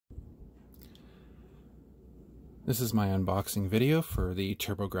This is my unboxing video for the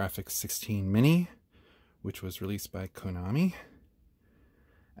Turbografx 16 Mini, which was released by Konami.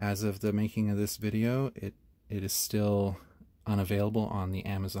 As of the making of this video, it is still unavailable on the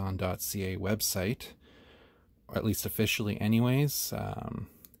Amazon.ca website, or at least officially anyways.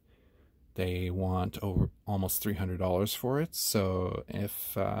 They want almost $300 for it, so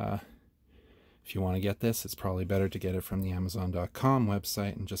if you want to get this, it's probably better to get it from the Amazon.com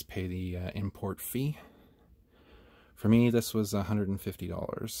website and just pay the import fee. For me, this was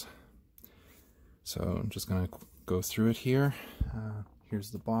 $150. So I'm just going to go through it here.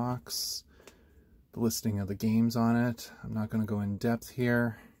 Here's the box, the listing of the games on it. I'm not going to go in depth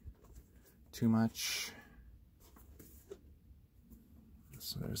here too much.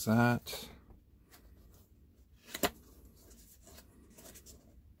 So there's that.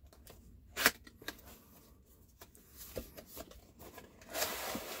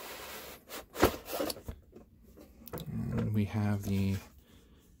 And we have the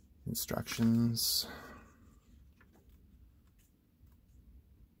instructions.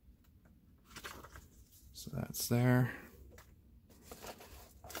 So that's there.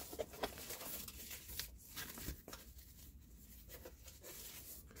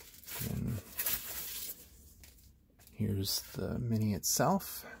 And here's the Mini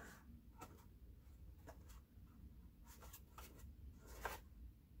itself.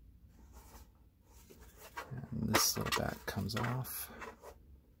 And this little back comes off.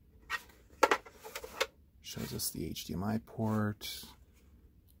 Shows us the HDMI port.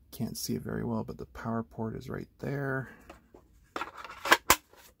 Can't see it very well, but the power port is right there. Of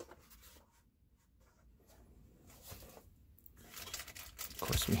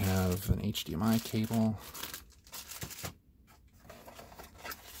course, we have an HDMI cable.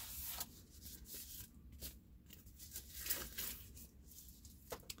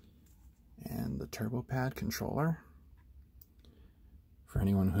 And the TurboPad controller. For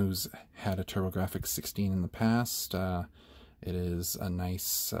anyone who's had a Turbografx 16 in the past, it is a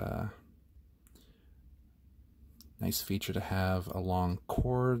nice feature to have a long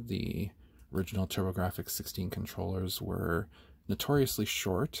cord. The original Turbografx 16 controllers were notoriously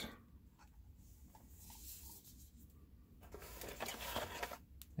short.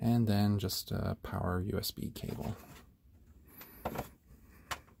 And then just a power USB cable.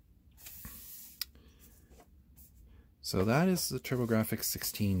 So that is the Turbografx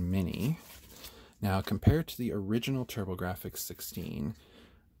 16 Mini. Now, compared to the original Turbografx 16,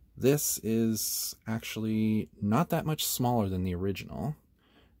 this is actually not that much smaller than the original.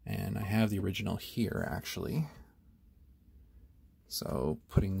 And I have the original here, actually. So,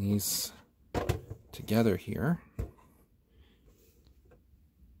 putting these together here, you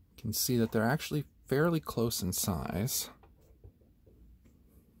can see that they're actually fairly close in size.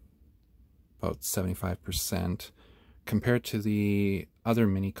 About 75%. Compared to the other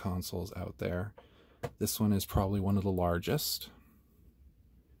mini consoles out there, this one is probably one of the largest.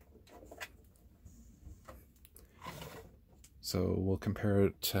 So we'll compare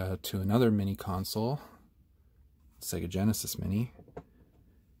it to another mini console, Sega Genesis Mini,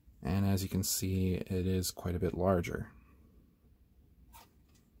 and as you can see, it is quite a bit larger.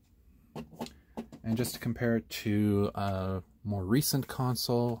 And just to compare it to a more recent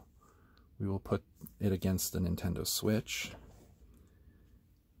console, we will put it against the Nintendo Switch.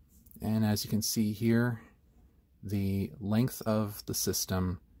 And as you can see here, the length of the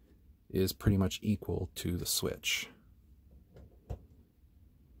system is pretty much equal to the Switch.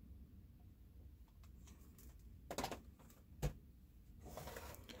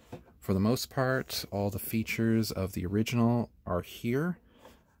 For the most part, all the features of the original are here.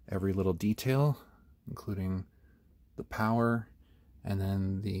 Every little detail, including the power, and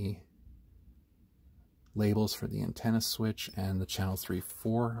then the labels for the antenna switch and the channel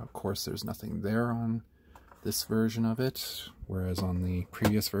 3-4. Of course, there's nothing there on this version of it, whereas on the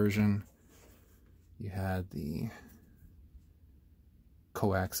previous version you had the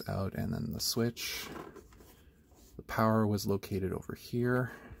coax out and then the switch. The power was located over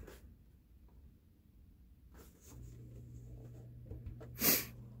here.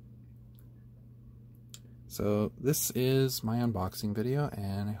 So this is my unboxing video,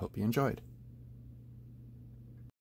 and I hope you enjoyed.